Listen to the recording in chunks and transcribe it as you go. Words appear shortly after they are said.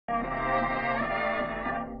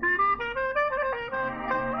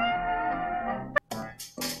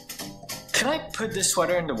I put this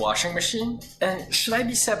sweater in the washing machine? And should I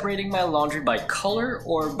be separating my laundry by color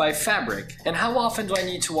or by fabric? And how often do I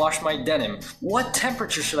need to wash my denim? What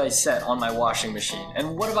temperature should I set on my washing machine?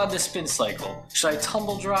 And what about the spin cycle? Should I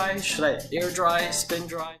tumble dry? Should I air dry, spin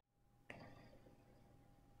dry?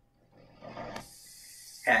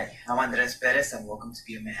 Hi, I'm Andres Perez and welcome to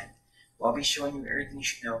Be a Man. Well, I'll be showing you everything you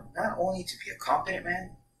should know, not only to be a competent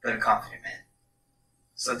man, but a confident man.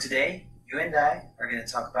 So today, you and I are going to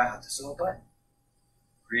talk about how to sew a button.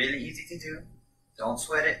 Really easy to do. Don't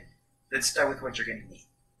sweat it. Let's start with what you're going to need.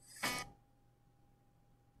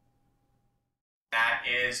 That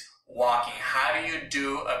is walking. How do you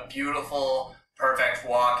do a beautiful, perfect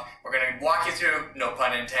walk? We're going to walk you through, no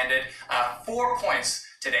pun intended, 4 points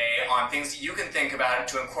today on things that you can think about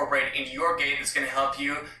to incorporate into your gait that's going to help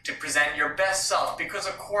you to present your best self. Because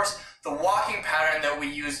of course, the walking pattern that we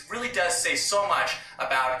use really does say so much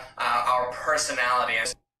about our personality.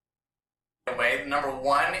 Number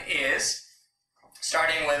one is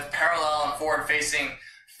starting with parallel and forward facing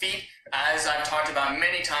feet. As I've talked about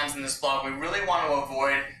many times in this blog, we really want to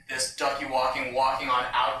avoid this ducky walking, walking on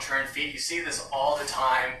outturned feet. You see this all the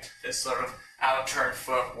time, this sort of outturned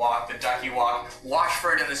foot walk, the ducky walk. Watch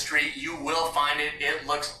for it in the street. You will find it. It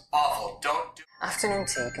looks awful. Don't do it. Afternoon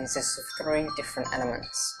tea consists of 3 different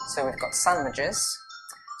elements. So we've got sandwiches,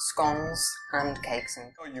 scones, and cakes.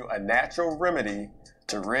 Show you a natural remedy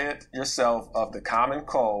to rid yourself of the common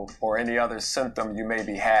cold or any other symptom you may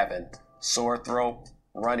be having. Sore throat,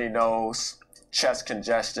 runny nose, chest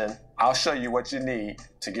congestion. I'll show you what you need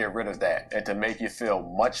to get rid of that and to make you feel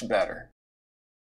much better.